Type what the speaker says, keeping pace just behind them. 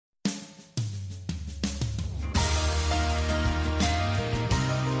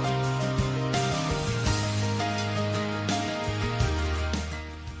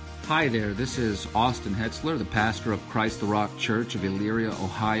Hi there, this is Austin Hetsler, the pastor of Christ the Rock Church of Elyria,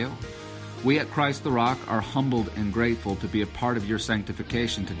 Ohio. We at Christ the Rock are humbled and grateful to be a part of your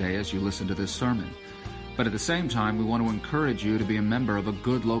sanctification today as you listen to this sermon. But at the same time, we want to encourage you to be a member of a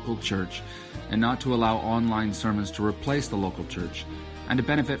good local church and not to allow online sermons to replace the local church, and to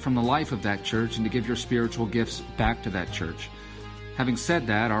benefit from the life of that church and to give your spiritual gifts back to that church. Having said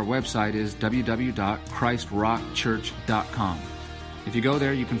that, our website is www.christrockchurch.com. If you go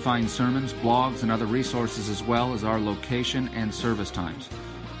there, you can find sermons, blogs, and other resources as well as our location and service times.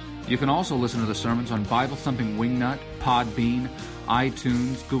 You can also listen to the sermons on Bible Thumping Wingnut, Podbean,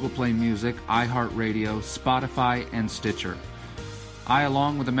 iTunes, Google Play Music, iHeartRadio, Spotify, and Stitcher. I,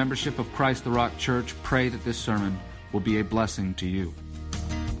 along with the membership of Christ the Rock Church, pray that this sermon will be a blessing to you.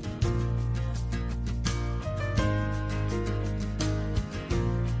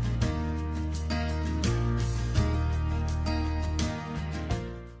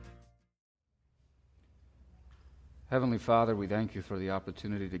 Heavenly Father, we thank you for the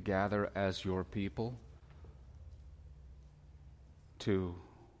opportunity to gather as your people, to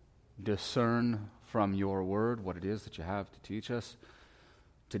discern from your word what it is that you have to teach us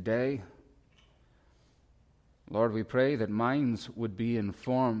today. Lord, we pray that minds would be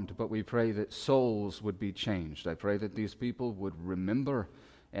informed, but we pray that souls would be changed. I pray that these people would remember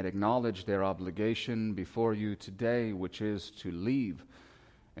and acknowledge their obligation before you today, which is to leave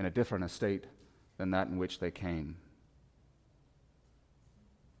in a different estate than that in which they came.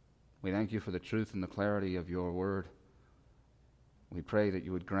 We thank you for the truth and the clarity of your word. We pray that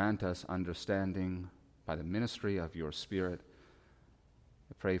you would grant us understanding by the ministry of your Spirit.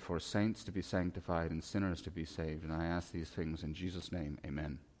 I pray for saints to be sanctified and sinners to be saved, and I ask these things in Jesus' name,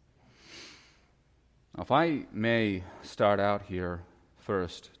 amen. Now, if I may start out here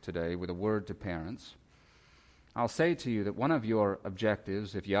first today with a word to parents, I'll say to you that one of your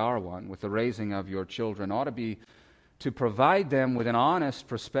objectives, if you are one, with the raising of your children ought to be to provide them with an honest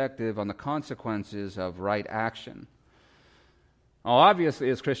perspective on the consequences of right action. Now,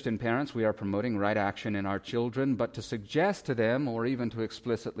 obviously, as Christian parents, we are promoting right action in our children, but to suggest to them, or even to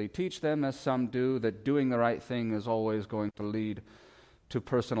explicitly teach them, as some do, that doing the right thing is always going to lead to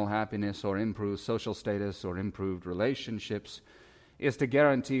personal happiness or improved social status or improved relationships, is to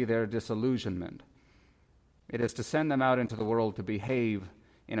guarantee their disillusionment. It is to send them out into the world to behave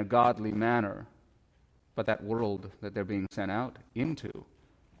in a godly manner. But that world that they're being sent out into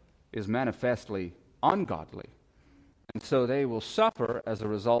is manifestly ungodly. And so they will suffer as a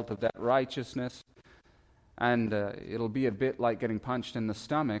result of that righteousness. And it'll be a bit like getting punched in the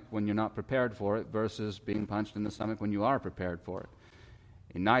stomach when you're not prepared for it versus being punched in the stomach when you are prepared for it.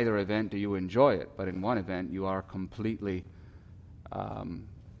 In neither event do you enjoy it, but in one event you are completely,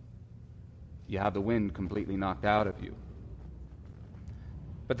 you have the wind completely knocked out of you.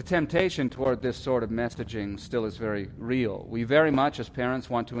 But the temptation toward this sort of messaging still is very real. We very much, as parents,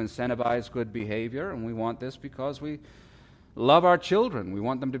 want to incentivize good behavior, and we want this because we love our children. We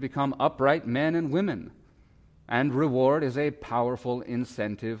want them to become upright men and women. And reward is a powerful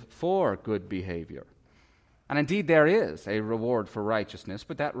incentive for good behavior. And indeed, there is a reward for righteousness,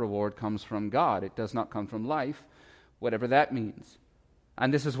 but that reward comes from God. It does not come from life, whatever that means.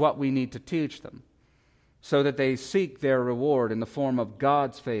 And this is what we need to teach them, so that they seek their reward in the form of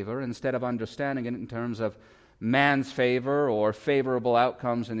God's favor instead of understanding it in terms of man's favor or favorable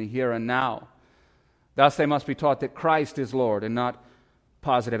outcomes in the here and now. Thus, they must be taught that Christ is Lord and not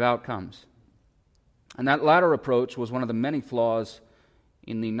positive outcomes. And that latter approach was one of the many flaws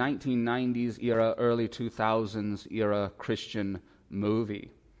in the 1990s era, early 2000s era Christian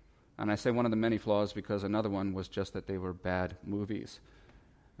movie. And I say one of the many flaws because another one was just that they were bad movies,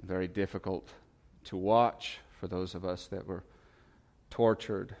 very difficult to watch for those of us that were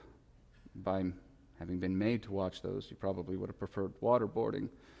tortured by having been made to watch those. You probably would have preferred waterboarding.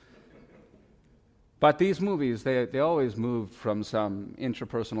 But these movies, they always moved from some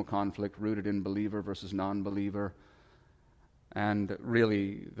interpersonal conflict rooted in believer versus non-believer, and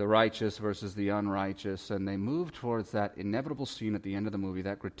really the righteous versus the unrighteous, and they moved towards that inevitable scene at the end of the movie,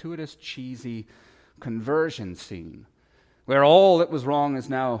 that gratuitous, cheesy conversion scene, where all that was wrong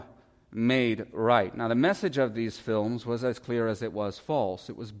is now made right. Now, the message of these films was as clear as it was false.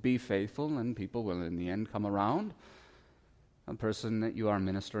 It was be faithful, and people will in the end come around. A person that you are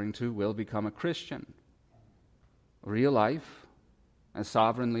ministering to will become a Christian. Real life, as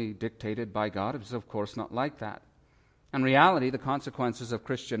sovereignly dictated by God, is of course not like that. In reality, the consequences of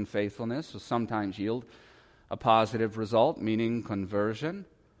Christian faithfulness will sometimes yield a positive result, meaning conversion.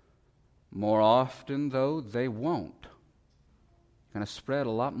 More often, though, they won't. Going to spread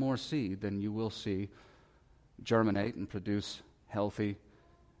a lot more seed than you will see germinate and produce healthy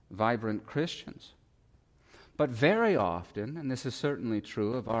vibrant Christians. But very often, and this is certainly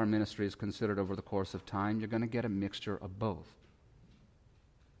true of our ministries considered over the course of time, you're going to get a mixture of both.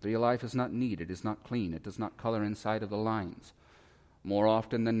 Real life is not neat, it is not clean, it does not color inside of the lines. More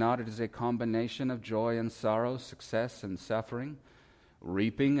often than not, it is a combination of joy and sorrow, success and suffering,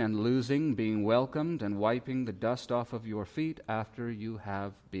 reaping and losing, being welcomed and wiping the dust off of your feet after you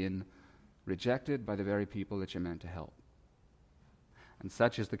have been rejected by the very people that you meant to help. And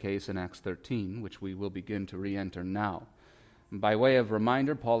such is the case in Acts 13, which we will begin to re-enter now. By way of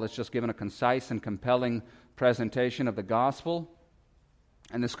reminder, Paul has just given a concise and compelling presentation of the gospel,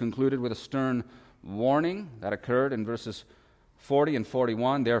 and this concluded with a stern warning that occurred in verses 40 and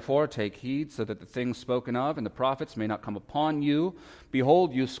 41. Therefore, take heed so that the things spoken of in the prophets may not come upon you.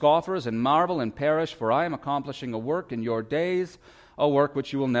 Behold, you scoffers, and marvel and perish, for I am accomplishing a work in your days, a work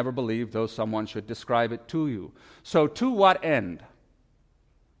which you will never believe, though someone should describe it to you. So to what end?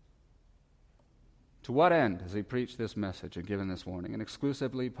 To what end has he preached this message and given this warning? An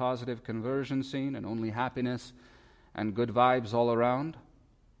exclusively positive conversion scene and only happiness and good vibes all around?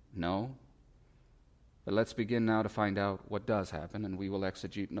 No. But let's begin now to find out what does happen, and we will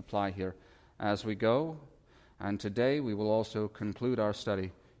exegete and apply here as we go. And today we will also conclude our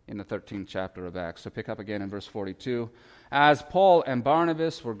study in the 13th chapter of Acts. So pick up again in verse 42. As Paul and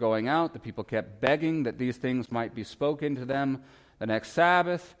Barnabas were going out, the people kept begging that these things might be spoken to them the next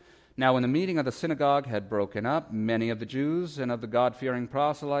Sabbath. Now when the meeting of the synagogue had broken up, many of the Jews and of the God-fearing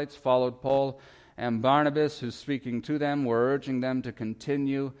proselytes followed Paul and Barnabas, who speaking to them were urging them to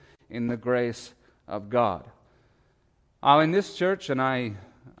continue in the grace of God. Now in this church, and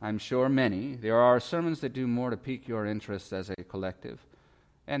I'm sure many, there are sermons that do more to pique your interest as a collective,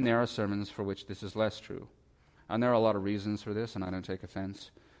 and there are sermons for which this is less true. And there are a lot of reasons for this, and I don't take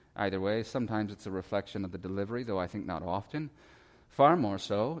offense either way. Sometimes it's a reflection of the delivery, though I think not often. Far more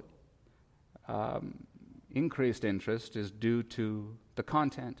so, increased interest is due to the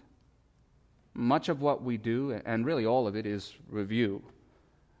content. Much of what we do, and really all of it, is review.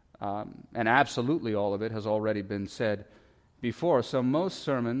 And absolutely all of it has already been said before. So most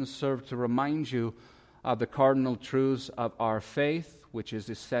sermons serve to remind you of the cardinal truths of our faith, which is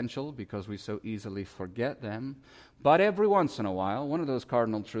essential because we so easily forget them. But every once in a while, one of those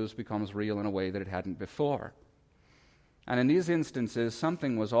cardinal truths becomes real in a way that it hadn't before. And in these instances,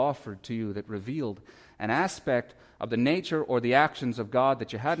 something was offered to you that revealed an aspect of the nature or the actions of God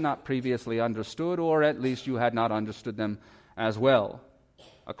that you had not previously understood, or at least you had not understood them as well.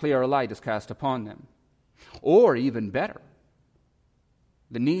 A clearer light is cast upon them. Or even better,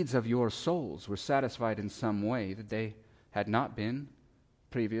 the needs of your souls were satisfied in some way that they had not been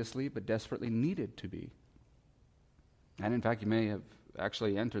previously, but desperately needed to be. And in fact, you may have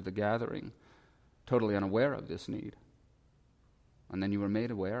actually entered the gathering totally unaware of this need. And then you were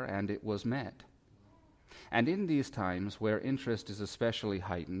made aware, and it was met. And in these times where interest is especially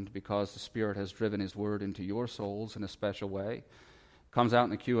heightened because the Spirit has driven His Word into your souls in a special way, comes out in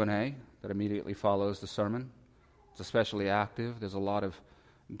the Q&A that immediately follows the sermon. It's especially active. There's a lot of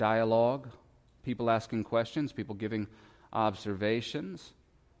dialogue, people asking questions, people giving observations,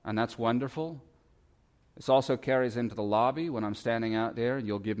 and that's wonderful. This also carries into the lobby when I'm standing out there.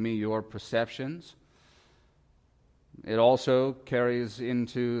 You'll give me your perceptions. It also carries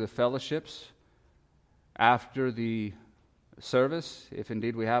into the fellowships after the service, if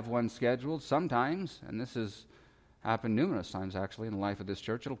indeed we have one scheduled. Sometimes, and this has happened numerous times actually in the life of this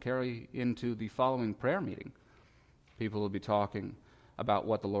church, it'll carry into the following prayer meeting. People will be talking about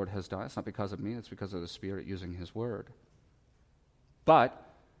what the Lord has done. It's not because of me, it's because of the Spirit using His Word.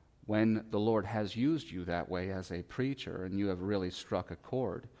 But when the Lord has used you that way as a preacher and you have really struck a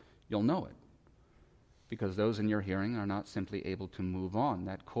chord, you'll know it. Because those in your hearing are not simply able to move on.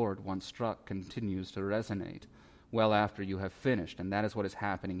 That chord, once struck, continues to resonate well after you have finished. And that is what is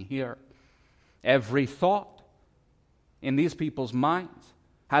happening here. Every thought in these people's minds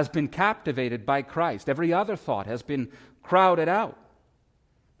has been captivated by Christ. Every other thought has been crowded out.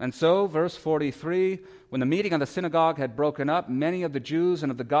 And so, verse 43, when the meeting of the synagogue had broken up, many of the Jews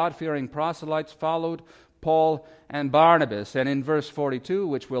and of the God-fearing proselytes followed Paul and Barnabas. And in verse 42,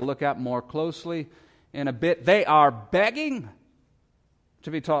 which we'll look at more closely in a bit, they are begging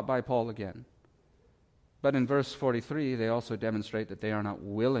to be taught by Paul again. But in verse 43, they also demonstrate that they are not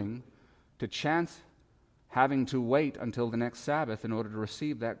willing to chance having to wait until the next Sabbath in order to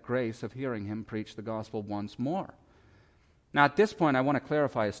receive that grace of hearing him preach the gospel once more. Now, at this point, I want to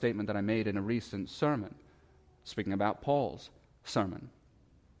clarify a statement that I made in a recent sermon, speaking about Paul's sermon.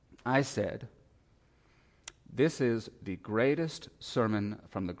 I said, this is the greatest sermon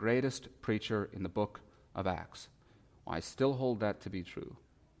from the greatest preacher in the book of Acts. I still hold that to be true.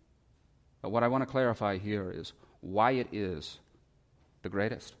 But what I want to clarify here is why it is the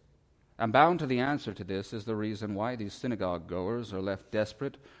greatest. And bound to the answer to this is the reason why these synagogue goers are left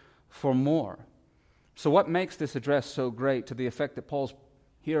desperate for more. So what makes this address so great to the effect that Paul's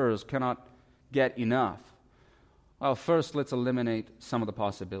hearers cannot get enough? Well, first, let's eliminate some of the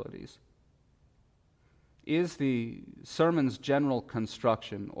possibilities. Is the sermon's general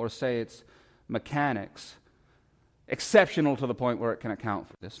construction, or say its mechanics, exceptional to the point where it can account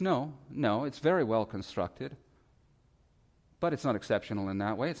for this? No, it's very well constructed. But it's not exceptional in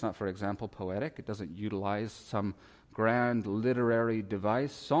that way. It's not, for example, poetic. It doesn't utilize some grand literary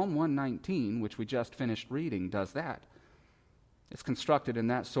device. Psalm 119, which we just finished reading, does that. It's constructed in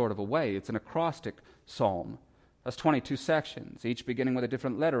that sort of a way. It's an acrostic psalm. That's 22 sections, each beginning with a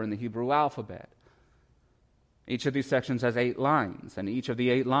different letter in the Hebrew alphabet. Each of these sections has 8 lines, and each of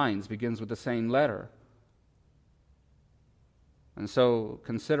the 8 lines begins with the same letter. And so,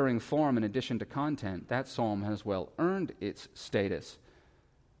 considering form in addition to content, that psalm has well earned its status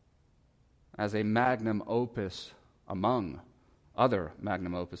as a magnum opus among other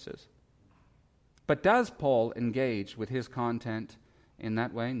magnum opuses. But does Paul engage with his content in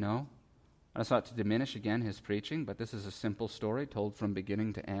that way? No. That's not to diminish, again, his preaching, but this is a simple story told from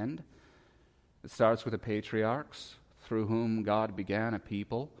beginning to end. It starts with the patriarchs, through whom God began a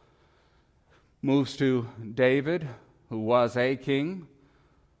people, moves to David, who was a king,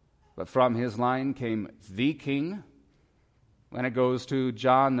 but from his line came the king. When it goes to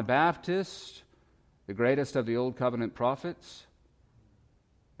John the Baptist, the greatest of the Old Covenant prophets,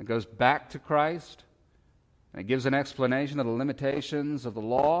 it goes back to Christ, and it gives an explanation of the limitations of the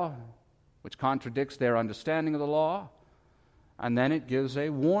law, which contradicts their understanding of the law, and then it gives a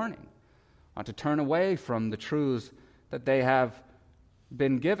warning to turn away from the truths that they have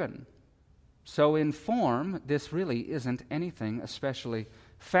been given. So in form, this really isn't anything especially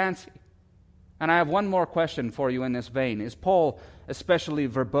fancy. And I have one more question for you in this vein. Is Paul especially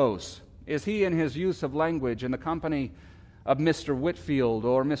verbose? Is he, in his use of language, in the company of Mr. Whitfield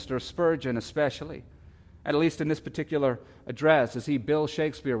or Mr. Spurgeon especially? At least in this particular address, is he Bill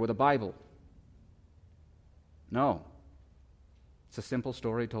Shakespeare with a Bible? No. It's a simple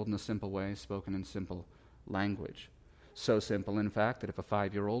story told in a simple way, spoken in simple language. So simple, in fact, that if a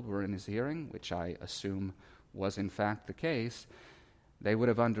 5-year-old were in his hearing, which I assume was in fact the case, they would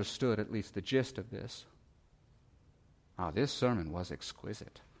have understood at least the gist of this. This sermon was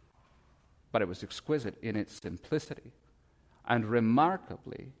exquisite. But it was exquisite in its simplicity. And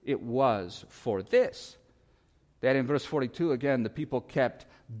remarkably, it was for this that in verse 42, again, the people kept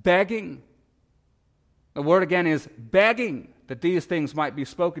begging. The word again is begging that these things might be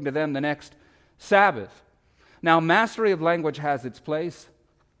spoken to them the next Sabbath. Now, mastery of language has its place,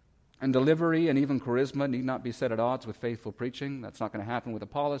 and delivery and even charisma need not be set at odds with faithful preaching. That's not going to happen with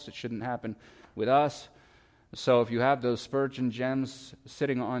Apollos. It shouldn't happen with us. So if you have those Spurgeon gems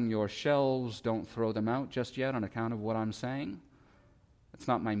sitting on your shelves, don't throw them out just yet on account of what I'm saying. That's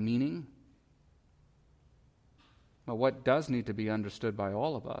not my meaning. But what does need to be understood by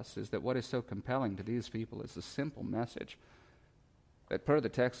all of us is that what is so compelling to these people is the simple message that per the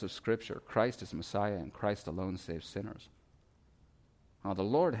text of Scripture, Christ is Messiah and Christ alone saves sinners. Now, the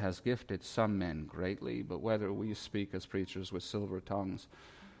Lord has gifted some men greatly, but whether we speak as preachers with silver tongues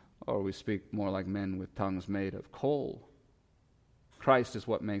or we speak more like men with tongues made of coal, Christ is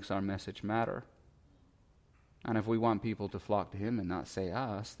what makes our message matter. And if we want people to flock to Him and not say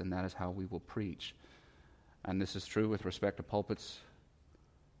us, then that is how we will preach. And this is true with respect to pulpits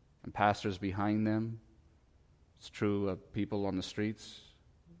and pastors behind them. It's true of people on the streets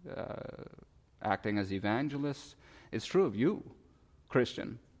acting as evangelists. It's true of you,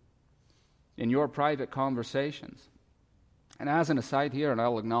 Christian, in your private conversations. And as an aside here, and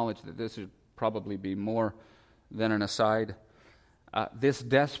I'll acknowledge that this should probably be more than an aside, this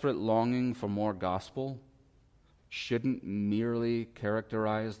desperate longing for more gospel shouldn't merely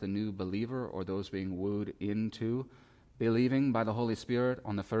characterize the new believer or those being wooed into believing by the Holy Spirit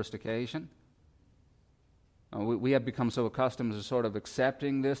on the first occasion. We have become so accustomed to sort of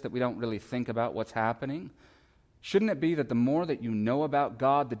accepting this that we don't really think about what's happening. Shouldn't it be that the more that you know about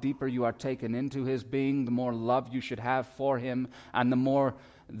God, the deeper you are taken into His being, the more love you should have for Him, and the more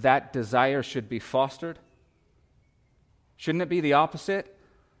that desire should be fostered? Shouldn't it be the opposite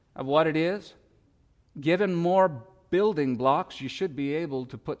of what it is? Given more building blocks, you should be able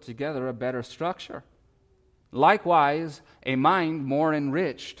to put together a better structure. Likewise, a mind more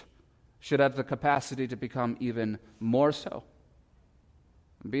enriched should have the capacity to become even more so.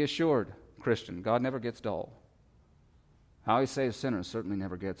 And be assured, Christian, God never gets dull. How He saves sinners certainly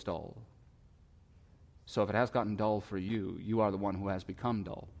never gets dull. So if it has gotten dull for you, you are the one who has become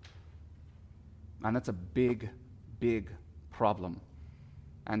dull. And that's a big, big problem,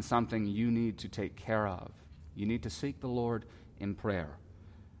 and something you need to take care of. You need to seek the Lord in prayer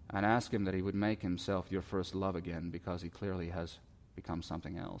and ask Him that He would make Himself your first love again, because He clearly has become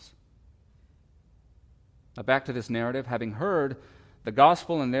something else. Now back to this narrative. Having heard the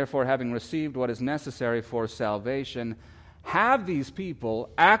gospel and therefore having received what is necessary for salvation, have these people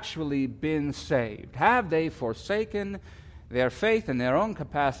actually been saved? Have they forsaken their faith in their own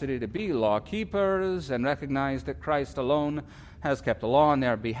capacity to be law keepers and recognize that Christ alone has kept the law on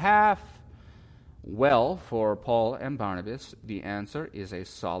their behalf? Well, for Paul and Barnabas, the answer is a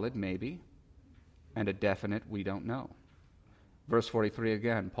solid maybe and a definite we don't know. Verse 43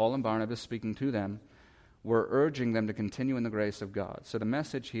 again, Paul and Barnabas speaking to them were urging them to continue in the grace of God. So the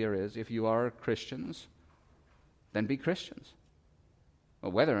message here is, if you are Christians, then be Christians.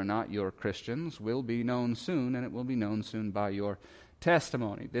 Well, whether or not you're Christians will be known soon, and it will be known soon by your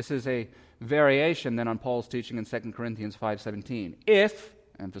testimony. This is a variation then on Paul's teaching in 2 Corinthians 5:17. If,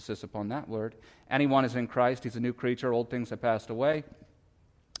 emphasis upon that word, anyone is in Christ, he's a new creature, old things have passed away.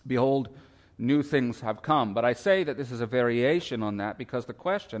 Behold, new things have come. But I say that this is a variation on that because the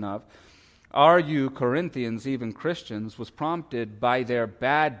question of, are you Corinthians, even Christians, was prompted by their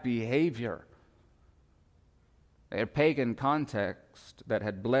bad behavior, their pagan context that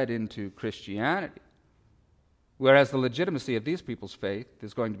had bled into Christianity. Whereas the legitimacy of these people's faith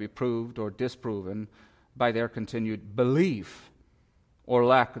is going to be proved or disproven by their continued belief or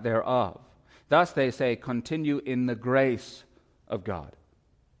lack thereof. Thus they say, continue in the grace of God.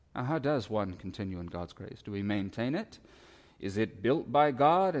 Now, how does one continue in God's grace? Do we maintain it? Is it built by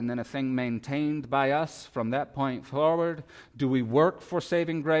God and then a thing maintained by us from that point forward? Do we work for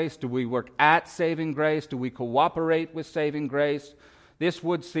saving grace? Do we work at saving grace? Do we cooperate with saving grace? This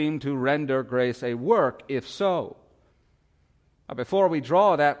would seem to render grace a work, if so. Now, before we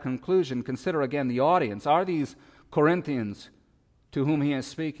draw that conclusion, consider again the audience. Are these Corinthians to whom he is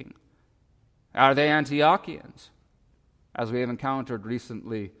speaking? Are they Antiochians, as we have encountered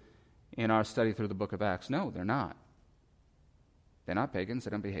recently in our study through the book of Acts? No, they're not. They're not pagans.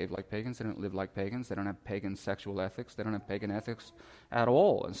 They don't behave like pagans. They don't live like pagans. They don't have pagan sexual ethics. They don't have pagan ethics at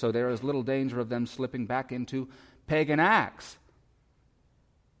all. And so there is little danger of them slipping back into pagan acts.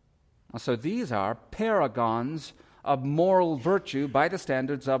 So these are paragons of moral virtue by the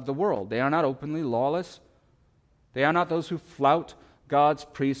standards of the world. They are not openly lawless. They are not those who flout God's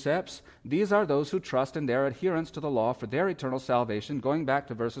precepts. These are those who trust in their adherence to the law for their eternal salvation, going back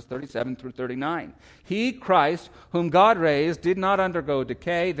to verses 37 through 39. He, Christ, whom God raised, did not undergo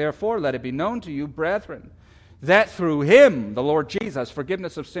decay. Therefore, let it be known to you, brethren, that through Him, the Lord Jesus,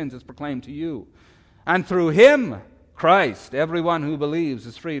 forgiveness of sins is proclaimed to you. And through Him, Christ, everyone who believes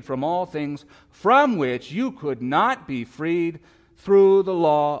is freed from all things from which you could not be freed through the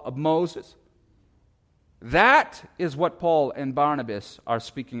law of Moses. That is what Paul and Barnabas are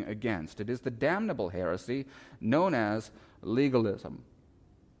speaking against. It is the damnable heresy known as legalism.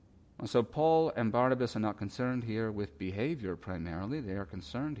 And so Paul and Barnabas are not concerned here with behavior primarily. They are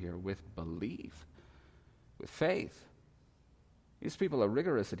concerned here with belief, with faith. These people are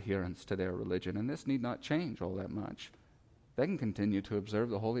rigorous adherents to their religion, and this need not change all that much. They can continue to observe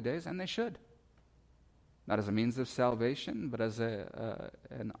the holy days, and they should. Not as a means of salvation, but as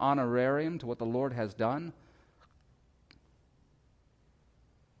an honorarium to what the Lord has done.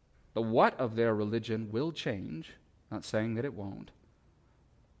 The what of their religion will change, not saying that it won't,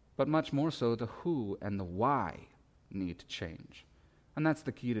 but much more so the who and the why need to change. And that's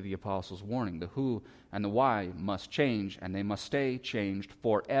the key to the apostles' warning. The who and the why must change, and they must stay changed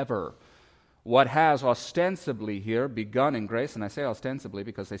forever. What has ostensibly here begun in grace, and I say ostensibly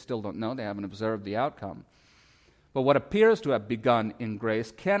because they still don't know, they haven't observed the outcome. But what appears to have begun in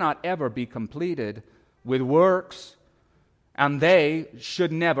grace cannot ever be completed with works, and they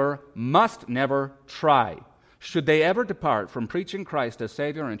should never, must never try. Should they ever depart from preaching Christ as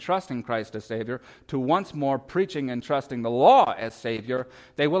Savior and trusting Christ as Savior to once more preaching and trusting the law as Savior,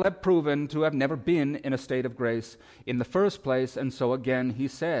 they will have proven to have never been in a state of grace in the first place. And so again, he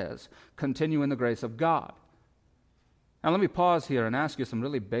says, continue in the grace of God. Now let me pause here and ask you some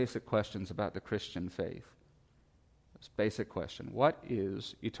really basic questions about the Christian faith. This basic question, what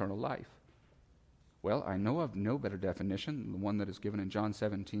is eternal life? Well, I know of no better definition than the one that is given in John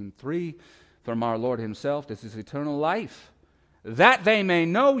 17:3. From our Lord Himself, this is eternal life, that they may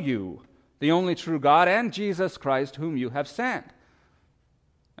know you, the only true God, and Jesus Christ, whom you have sent.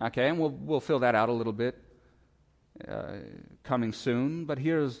 Okay, and we'll fill that out a little bit coming soon, but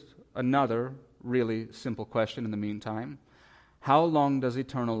here's another really simple question in the meantime. How long does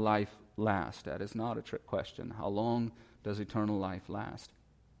eternal life last? That is not a trick question. How long does eternal life last?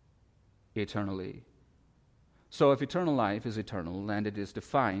 eternally. So if eternal life is eternal, and it is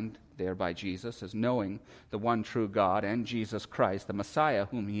defined there by Jesus as knowing the one true God and Jesus Christ, the Messiah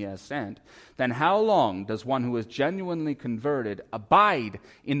whom he has sent, then how long does one who is genuinely converted abide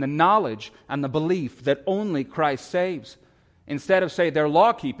in the knowledge and the belief that only Christ saves, instead of, say, their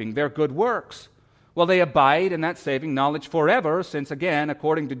law-keeping, their good works? Well, they abide in that saving knowledge forever, since, again,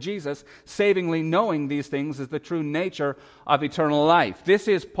 according to Jesus, savingly knowing these things is the true nature of eternal life. This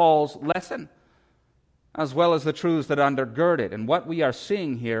is Paul's lesson, as well as the truths that undergird it. And what we are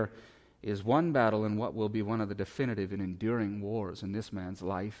seeing here is one battle in what will be one of the definitive and enduring wars in this man's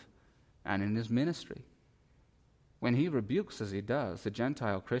life and in his ministry. When he rebukes, as he does, the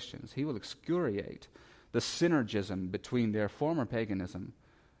Gentile Christians, he will excoriate the synergism between their former paganism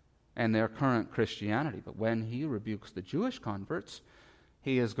and their current Christianity. But when he rebukes the Jewish converts,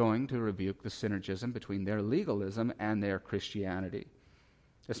 he is going to rebuke the synergism between their legalism and their Christianity.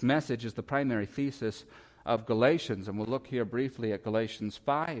 This message is the primary thesis of Galatians, and we'll look here briefly at Galatians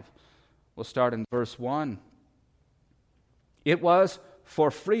 5. We'll start in verse 1. It was for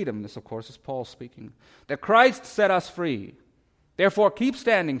freedom, this of course is Paul speaking, that Christ set us free. Therefore keep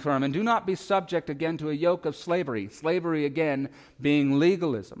standing firm and do not be subject again to a yoke of slavery. Slavery again being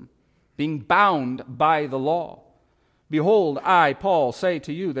legalism, being bound by the law. Behold, I, Paul, say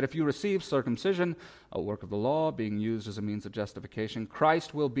to you that if you receive circumcision, a work of the law being used as a means of justification,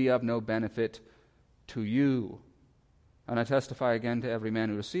 Christ will be of no benefit to you. And I testify again to every man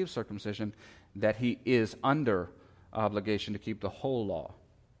who receives circumcision that he is under obligation to keep the whole law.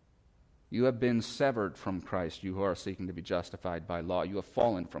 You have been severed from Christ, you who are seeking to be justified by law. You have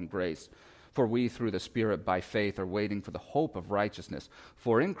fallen from grace. For we, through the Spirit, by faith, are waiting for the hope of righteousness.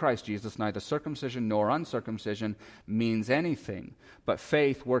 For in Christ Jesus, neither circumcision nor uncircumcision means anything, but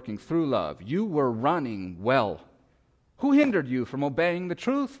faith working through love. You were running well. Who hindered you from obeying the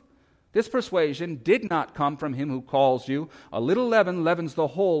truth? This persuasion did not come from him who calls you. A little leaven leavens the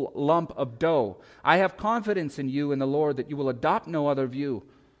whole lump of dough. I have confidence in you in the Lord that you will adopt no other view.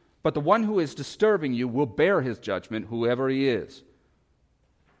 But the one who is disturbing you will bear his judgment, whoever he is.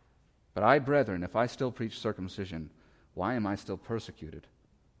 But I, brethren, if I still preach circumcision, why am I still persecuted?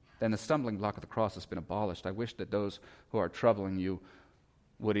 Then the stumbling block of the cross has been abolished. I wish that those who are troubling you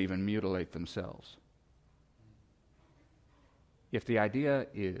would even mutilate themselves. If the idea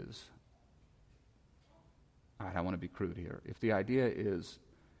is, I don't want to be crude here, if the idea is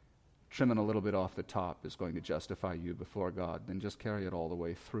trimming a little bit off the top is going to justify you before God, then just carry it all the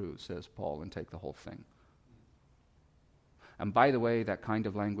way through, says Paul, and take the whole thing. And by the way, that kind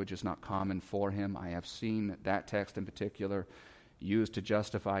of language is not common for him. I have seen that text in particular used to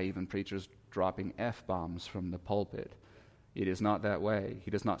justify even preachers dropping F-bombs from the pulpit. It is not that way.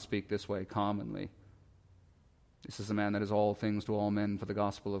 He does not speak this way commonly. This is a man that is all things to all men for the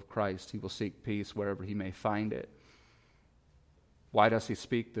gospel of Christ. He will seek peace wherever he may find it. Why does he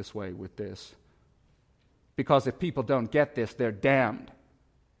speak this way with this? Because if people don't get this, they're damned.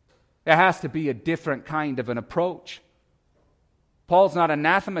 There has to be a different kind of an approach. Paul's not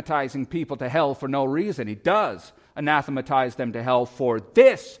anathematizing people to hell for no reason. He does anathematize them to hell for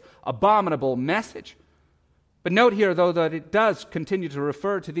this abominable message. But note here, though, that it does continue to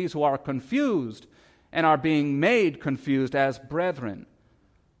refer to these who are confused and are being made confused as brethren,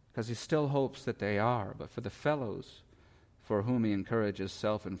 because he still hopes that they are. But for the fellows for whom he encourages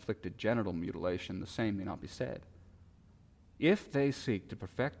self-inflicted genital mutilation, the same may not be said. If they seek to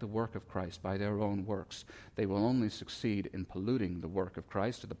perfect the work of Christ by their own works, they will only succeed in polluting the work of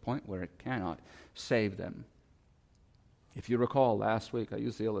Christ to the point where it cannot save them. If you recall, last week I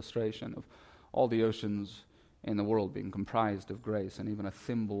used the illustration of all the oceans in the world being comprised of grace, and even a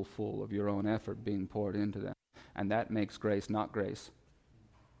thimbleful of your own effort being poured into them. And that makes grace not grace.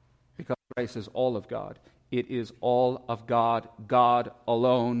 Because grace is all of God. It is all of God, God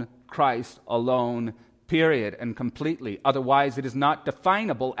alone, Christ alone, period, and completely. Otherwise, it is not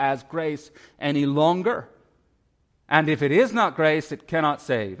definable as grace any longer. And if it is not grace, it cannot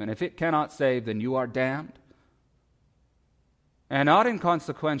save. And if it cannot save, then you are damned. And not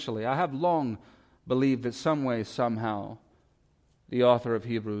inconsequentially, I have long believed that some way, somehow, the author of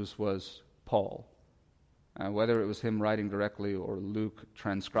Hebrews was Paul. Whether it was him writing directly or Luke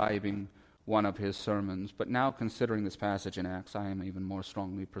transcribing one of his sermons. But now, considering this passage in Acts, I am even more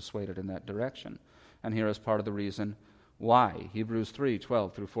strongly persuaded in that direction. And here is part of the reason why. Hebrews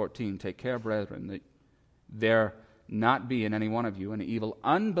 3:12 through 14. Take care, brethren, that there not be in any one of you an evil,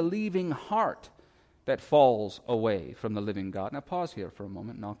 unbelieving heart that falls away from the living God. Now pause here for a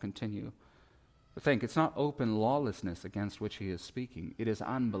moment and I'll continue. But think, it's not open lawlessness against which he is speaking. It is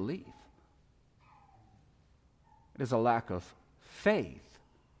unbelief. It is a lack of faith.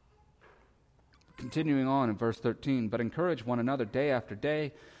 Continuing on in verse 13, but encourage one another day after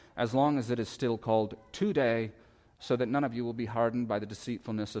day, as long as it is still called today, so that none of you will be hardened by the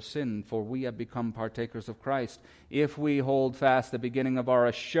deceitfulness of sin. For we have become partakers of Christ, if we hold fast the beginning of our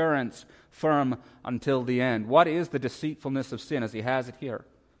assurance firm until the end. What is the deceitfulness of sin as he has it here?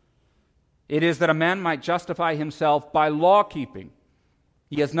 It is that a man might justify himself by law-keeping.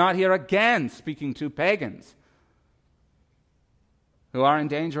 He is not here again speaking to pagans who are in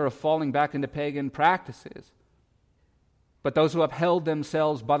danger of falling back into pagan practices, but those who have held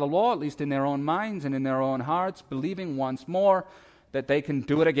themselves by the law, at least in their own minds and in their own hearts, believing once more that they can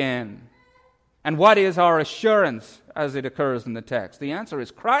do it again. And what is our assurance as it occurs in the text? The answer is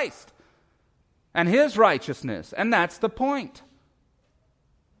Christ and his righteousness, and that's the point.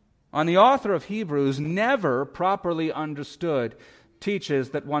 And the author of Hebrews, never properly understood, teaches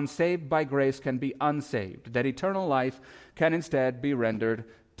that one saved by grace can be unsaved, that eternal life can instead be rendered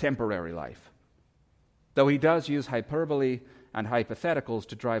temporary life. Though he does use hyperbole and hypotheticals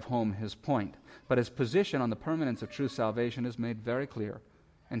to drive home his point. But his position on the permanence of true salvation is made very clear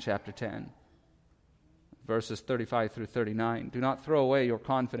in chapter 10. Verses 35 through 39. Do not throw away your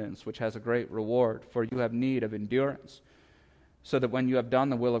confidence, which has a great reward, for you have need of endurance, so that when you have done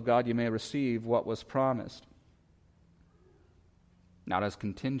the will of God, you may receive what was promised. Not as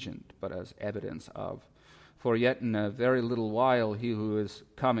contingent, but as evidence of. For yet in a very little while he who is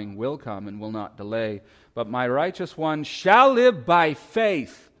coming will come and will not delay. But my righteous one shall live by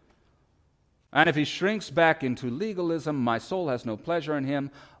faith. And if he shrinks back into legalism, my soul has no pleasure in him.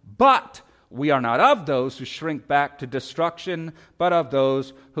 But we are not of those who shrink back to destruction, but of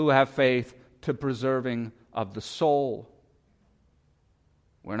those who have faith to preserving of the soul.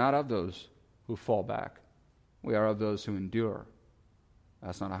 We're not of those who fall back. We are of those who endure.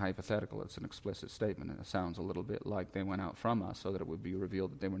 That's not a hypothetical, it's an explicit statement, and it sounds a little bit like they went out from us so that it would be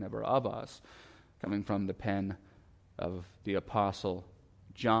revealed that they were never of us, coming from the pen of the Apostle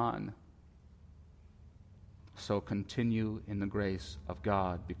John. So continue in the grace of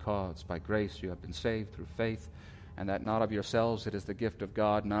God, because by grace you have been saved through faith, and that not of yourselves, it is the gift of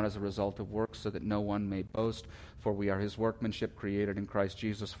God, not as a result of works, so that no one may boast. For we are his workmanship, created in Christ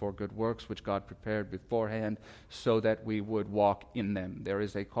Jesus for good works, which God prepared beforehand so that we would walk in them. There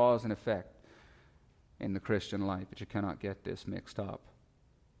is a cause and effect in the Christian life, but you cannot get this mixed up.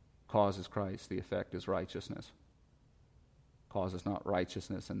 Cause is Christ, the effect is righteousness. Cause is not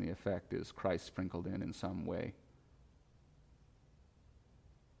righteousness, and the effect is Christ sprinkled in some way.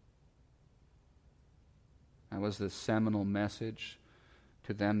 That was the seminal message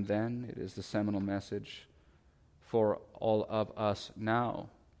to them then. It is the seminal message for all of us now.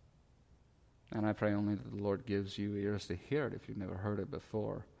 And I pray only that the Lord gives you ears to hear it if you've never heard it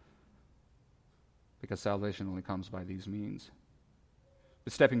before, because salvation only comes by these means.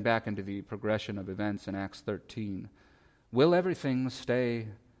 But stepping back into the progression of events in Acts 13, will everything stay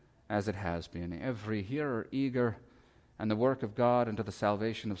as it has been? Every hearer eager, and the work of God unto the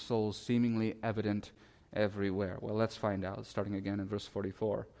salvation of souls seemingly evident everywhere. Well, let's find out, starting again in verse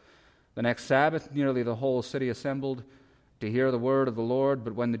 44. The next Sabbath, nearly the whole city assembled to hear the word of the Lord,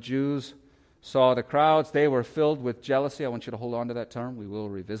 but when the Jews saw the crowds, they were filled with jealousy. I want you to hold on to that term. We will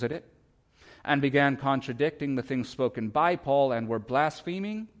revisit it. And began contradicting the things spoken by Paul, and were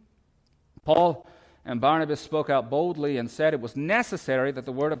blaspheming. Paul and Barnabas spoke out boldly and said, it was necessary that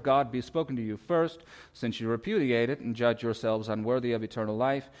the word of God be spoken to you first, since you repudiate it and judge yourselves unworthy of eternal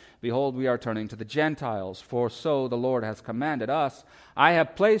life. Behold, we are turning to the Gentiles, for so the Lord has commanded us. I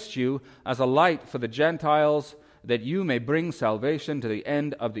have placed you as a light for the Gentiles, that you may bring salvation to the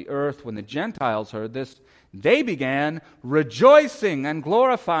end of the earth. When the Gentiles heard this, they began rejoicing and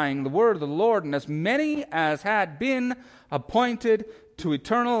glorifying the word of the Lord, and as many as had been appointed to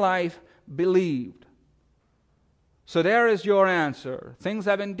eternal life believed. So there is your answer. Things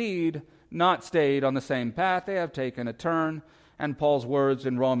have indeed not stayed on the same path. They have taken a turn, and Paul's words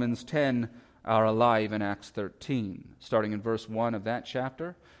in Romans 10 are alive in Acts 13, starting in verse 1 of that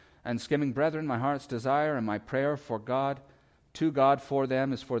chapter. And skimming, brethren, my heart's desire and my prayer for God, to God for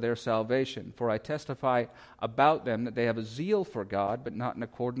them, is for their salvation. For I testify about them that they have a zeal for God, but not in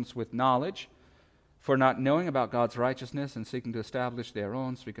accordance with knowledge. For not knowing about God's righteousness and seeking to establish their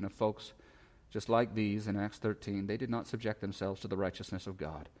own, speaking of folks just like these in Acts 13, they did not subject themselves to the righteousness of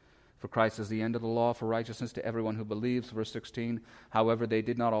God. For Christ is the end of the law for righteousness to everyone who believes. Verse 16, however, they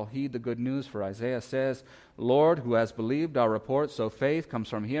did not all heed the good news, for Isaiah says, Lord, who has believed our report? So faith comes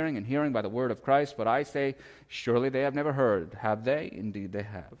from hearing, and hearing by the word of Christ. But I say, surely they have never heard. Have they? Indeed they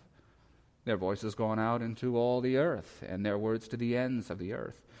have. Their voice has gone out into all the earth, and their words to the ends of the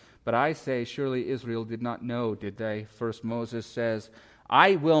earth. But I say, surely Israel did not know, did they? First Moses says,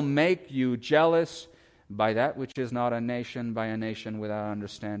 I will make you jealous. By that which is not a nation, by a nation without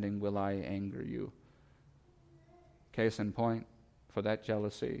understanding will I anger you. Case in point for that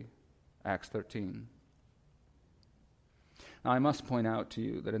jealousy, Acts 13. Now I must point out to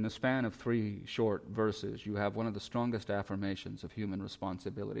you that in the span of 3 short verses, you have one of the strongest affirmations of human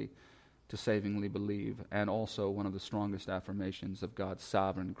responsibility to savingly believe, and also one of the strongest affirmations of God's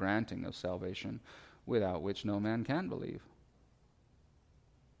sovereign granting of salvation, without which no man can believe.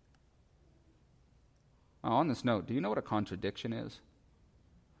 Now, on this note, do you know what a contradiction is?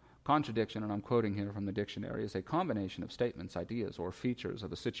 Contradiction, and I'm quoting here from the dictionary, is a combination of statements, ideas, or features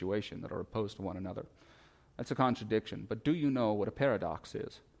of a situation that are opposed to one another. That's a contradiction. But do you know what a paradox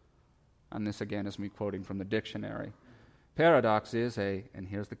is? And this again is me quoting from the dictionary. Paradox is and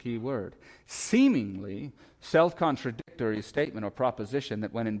here's the key word, seemingly self-contradictory statement or proposition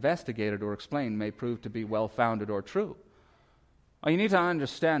that when investigated or explained may prove to be well-founded or true. Well, you need to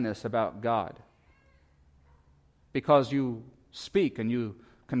understand this about God, because you speak and you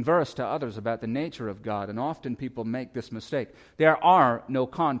converse to others about the nature of God, and often people make this mistake. There are no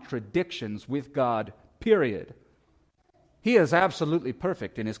contradictions with God, period. He is absolutely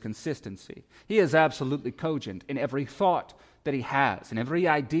perfect in his consistency. He is absolutely cogent in every thought that he has, in every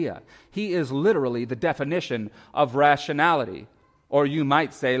idea. He is literally the definition of rationality, or you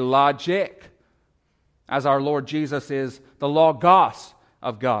might say logic, as our Lord Jesus is the logos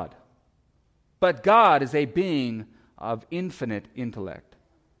of God. But God is a being of infinite intellect,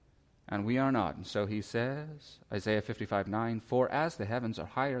 and we are not. And so he says, Isaiah 55:9, "For as the heavens are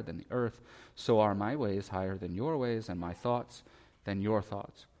higher than the earth, so are my ways higher than your ways, and my thoughts than your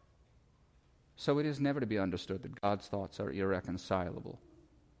thoughts." So it is never to be understood that God's thoughts are irreconcilable.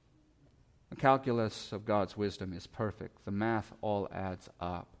 The calculus of God's wisdom is perfect. The math all adds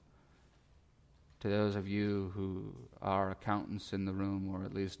up. To those of you who are accountants in the room, or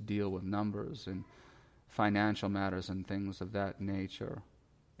at least deal with numbers and financial matters and things of that nature,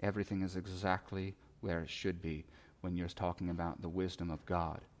 everything is exactly where it should be when you're talking about the wisdom of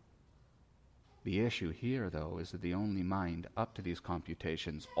God. The issue here, though, is that the only mind up to these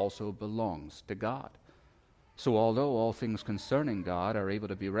computations also belongs to God. So although all things concerning God are able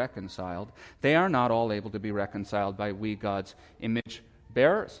to be reconciled, they are not all able to be reconciled by we, God's image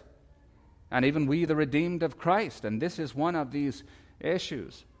bearers, and even we, the redeemed of Christ. And this is one of these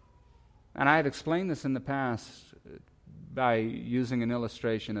issues. And I have explained this in the past by using an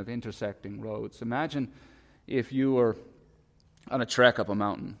illustration of intersecting roads. Imagine if you were on a trek up a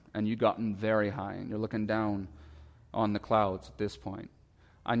mountain and you'd gotten very high and you're looking down on the clouds at this point,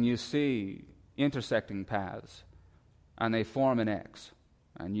 and you see intersecting paths and they form an X,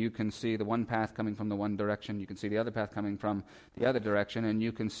 and you can see the one path coming from the one direction, you can see the other path coming from the other direction, and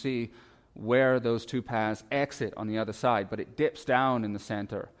you can see where those two paths exit on the other side, but it dips down in the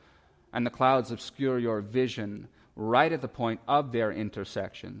center, and the clouds obscure your vision right at the point of their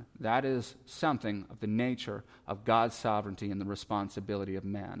intersection. That is something of the nature of God's sovereignty and the responsibility of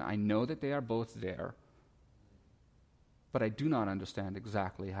man. I know that they are both there, but I do not understand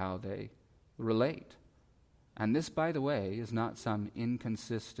exactly how they relate. And this, by the way, is not some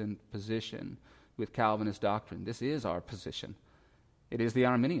inconsistent position with Calvinist doctrine. This is our position. It is the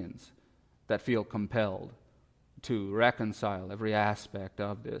Arminians that feel compelled to reconcile every aspect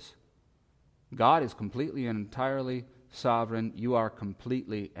of this. God is completely and entirely sovereign. You are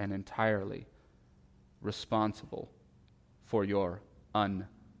completely and entirely responsible for your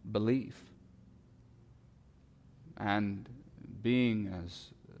unbelief. And being as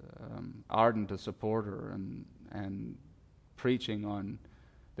ardent a supporter and preaching on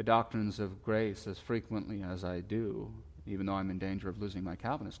the doctrines of grace as frequently as I do, even though I'm in danger of losing my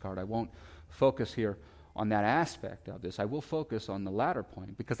Calvinist card, I won't focus here on that aspect of this. I will focus on the latter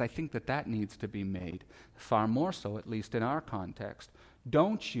point, because I think that needs to be made far more so, at least in our context.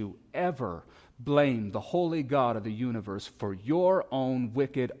 Don't you ever blame the holy God of the universe for your own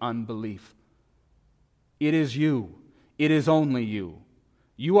wicked unbelief. It is you. It is only you.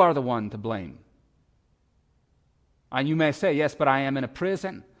 You are the one to blame. And you may say, yes, but I am in a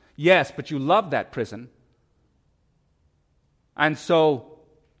prison. Yes, but you love that prison. And so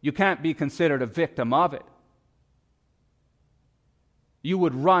you can't be considered a victim of it. You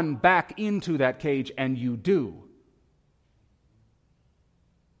would run back into that cage, and you do.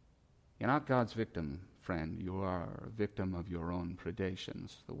 You're not God's victim, friend. You are a victim of your own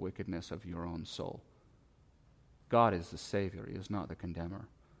predations, the wickedness of your own soul. God is the Savior. He is not the condemner.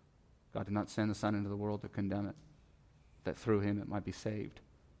 God did not send the Son into the world to condemn it, that through him it might be saved.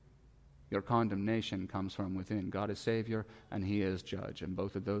 Your condemnation comes from within. God is Savior and he is Judge, and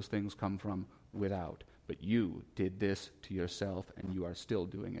both of those things come from without. But you did this to yourself, and you are still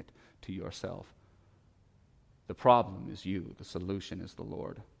doing it to yourself. The problem is you. The solution is the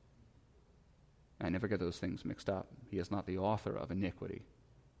Lord. I never get those things mixed up. He is not the author of iniquity.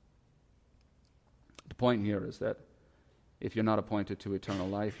 The point here is that if you're not appointed to eternal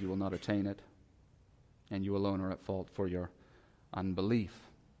life, you will not attain it, and you alone are at fault for your unbelief.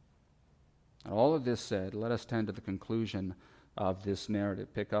 And all of this said, let us tend to the conclusion of this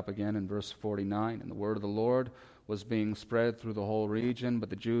narrative. Pick up again in verse 49. And the word of the Lord was being spread through the whole region, but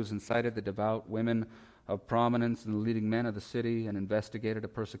the Jews incited the devout women of prominence and the leading men of the city and investigated a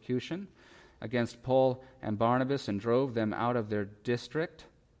persecution against Paul and Barnabas and drove them out of their district.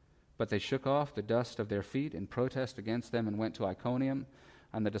 But they shook off the dust of their feet in protest against them and went to Iconium,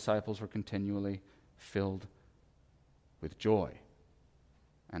 and the disciples were continually filled with joy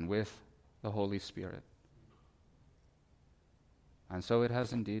and with the Holy Spirit. And so it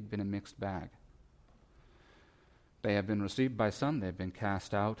has indeed been a mixed bag. They have been received by some, they have been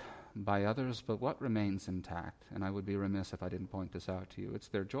cast out by others, but what remains intact? And I would be remiss if I didn't point this out to you. It's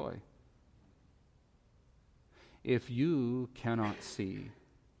their joy. If you cannot see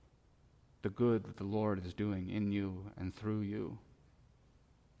the good that the Lord is doing in you and through you,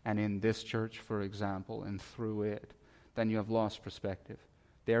 and in this church, for example, and through it, then you have lost perspective.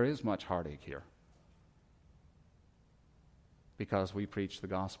 There is much heartache here because we preach the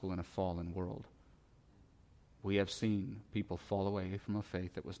gospel in a fallen world. We have seen people fall away from a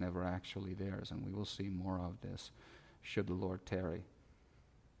faith that was never actually theirs, and we will see more of this should the Lord tarry.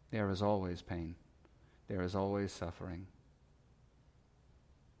 There is always pain. There is always suffering.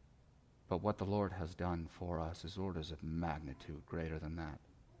 But what the Lord has done for us is orders of magnitude greater than that.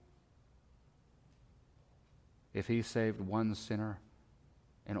 If he saved one sinner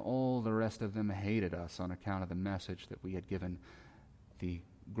and all the rest of them hated us on account of the message that we had given, the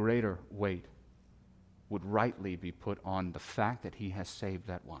greater weight would rightly be put on the fact that he has saved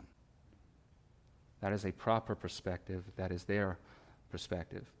that one. That is a proper perspective. That is their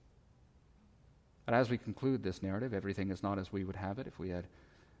perspective. But as we conclude this narrative, everything is not as we would have it if we had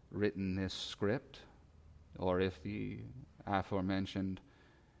written this script, or if the aforementioned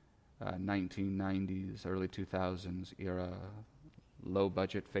 1990s, early 2000s era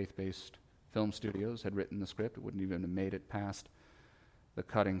low-budget, faith-based film studios had written the script. It wouldn't even have made it past the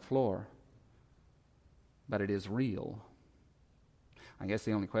cutting floor. But it is real. I guess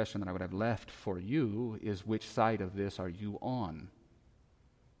the only question that I would have left for you is, which side of this are you on?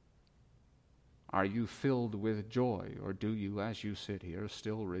 Are you filled with joy, or do you, as you sit here,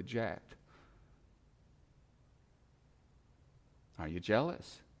 still reject? Are you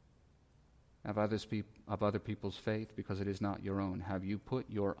jealous of other people's faith because it is not your own? Have you put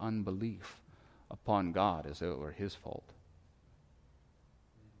your unbelief upon God as though it were his fault?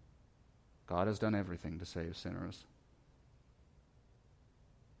 God has done everything to save sinners.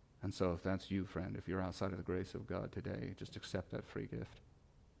 And so if that's you, friend, if you're outside of the grace of God today, just accept that free gift.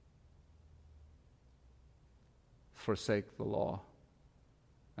 Forsake the law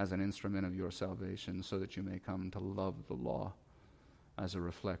as an instrument of your salvation so that you may come to love the law as a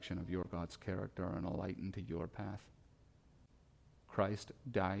reflection of your God's character and a light into your path. Christ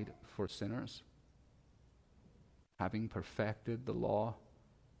died for sinners, having perfected the law,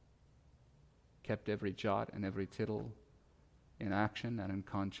 kept every jot and every tittle in action and in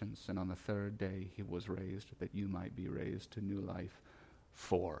conscience, and on the third day he was raised that you might be raised to new life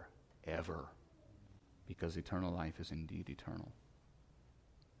forever, because eternal life is indeed eternal.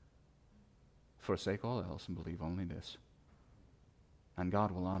 Forsake all else and believe only this, and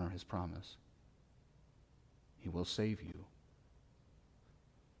God will honor his promise. He will save you.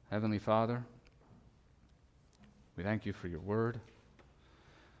 Heavenly Father, we thank you for your word.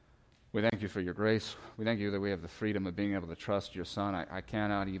 We thank you for your grace. We thank you that we have the freedom of being able to trust your Son. I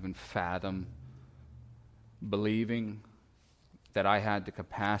cannot even fathom believing that I had the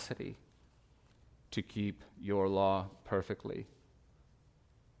capacity to keep your law perfectly,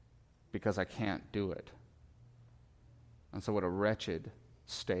 because I can't do it. And so what a wretched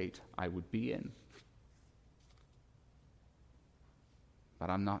state I would be in. But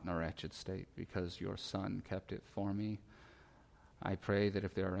I'm not in a wretched state because your Son kept it for me. I pray that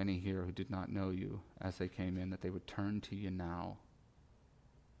if there are any here who did not know you as they came in, that they would turn to you now.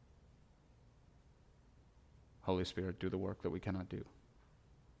 Holy Spirit, do the work that we cannot do.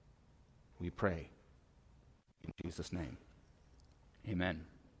 We pray in Jesus' name. Amen.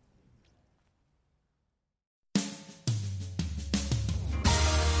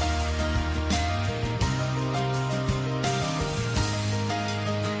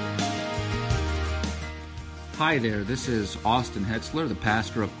 Hi there, this is Austin Hetsler, the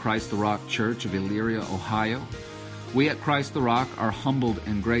pastor of Christ the Rock Church of Elyria, Ohio. We at Christ the Rock are humbled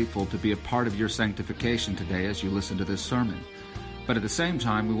and grateful to be a part of your sanctification today as you listen to this sermon. But at the same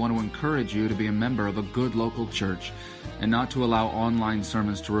time, we want to encourage you to be a member of a good local church and not to allow online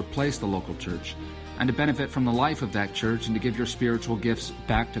sermons to replace the local church, and to benefit from the life of that church and to give your spiritual gifts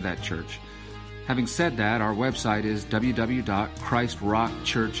back to that church. Having said that, our website is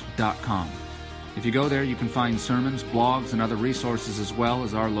www.christrockchurch.com. If you go there, you can find sermons, blogs, and other resources as well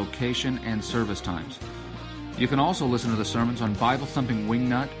as our location and service times. You can also listen to the sermons on Bible Thumping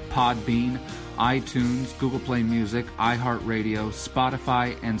Wingnut, Podbean, iTunes, Google Play Music, iHeartRadio,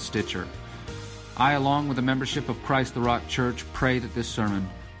 Spotify, and Stitcher. I, along with the membership of Christ the Rock Church, pray that this sermon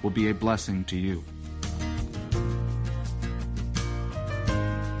will be a blessing to you.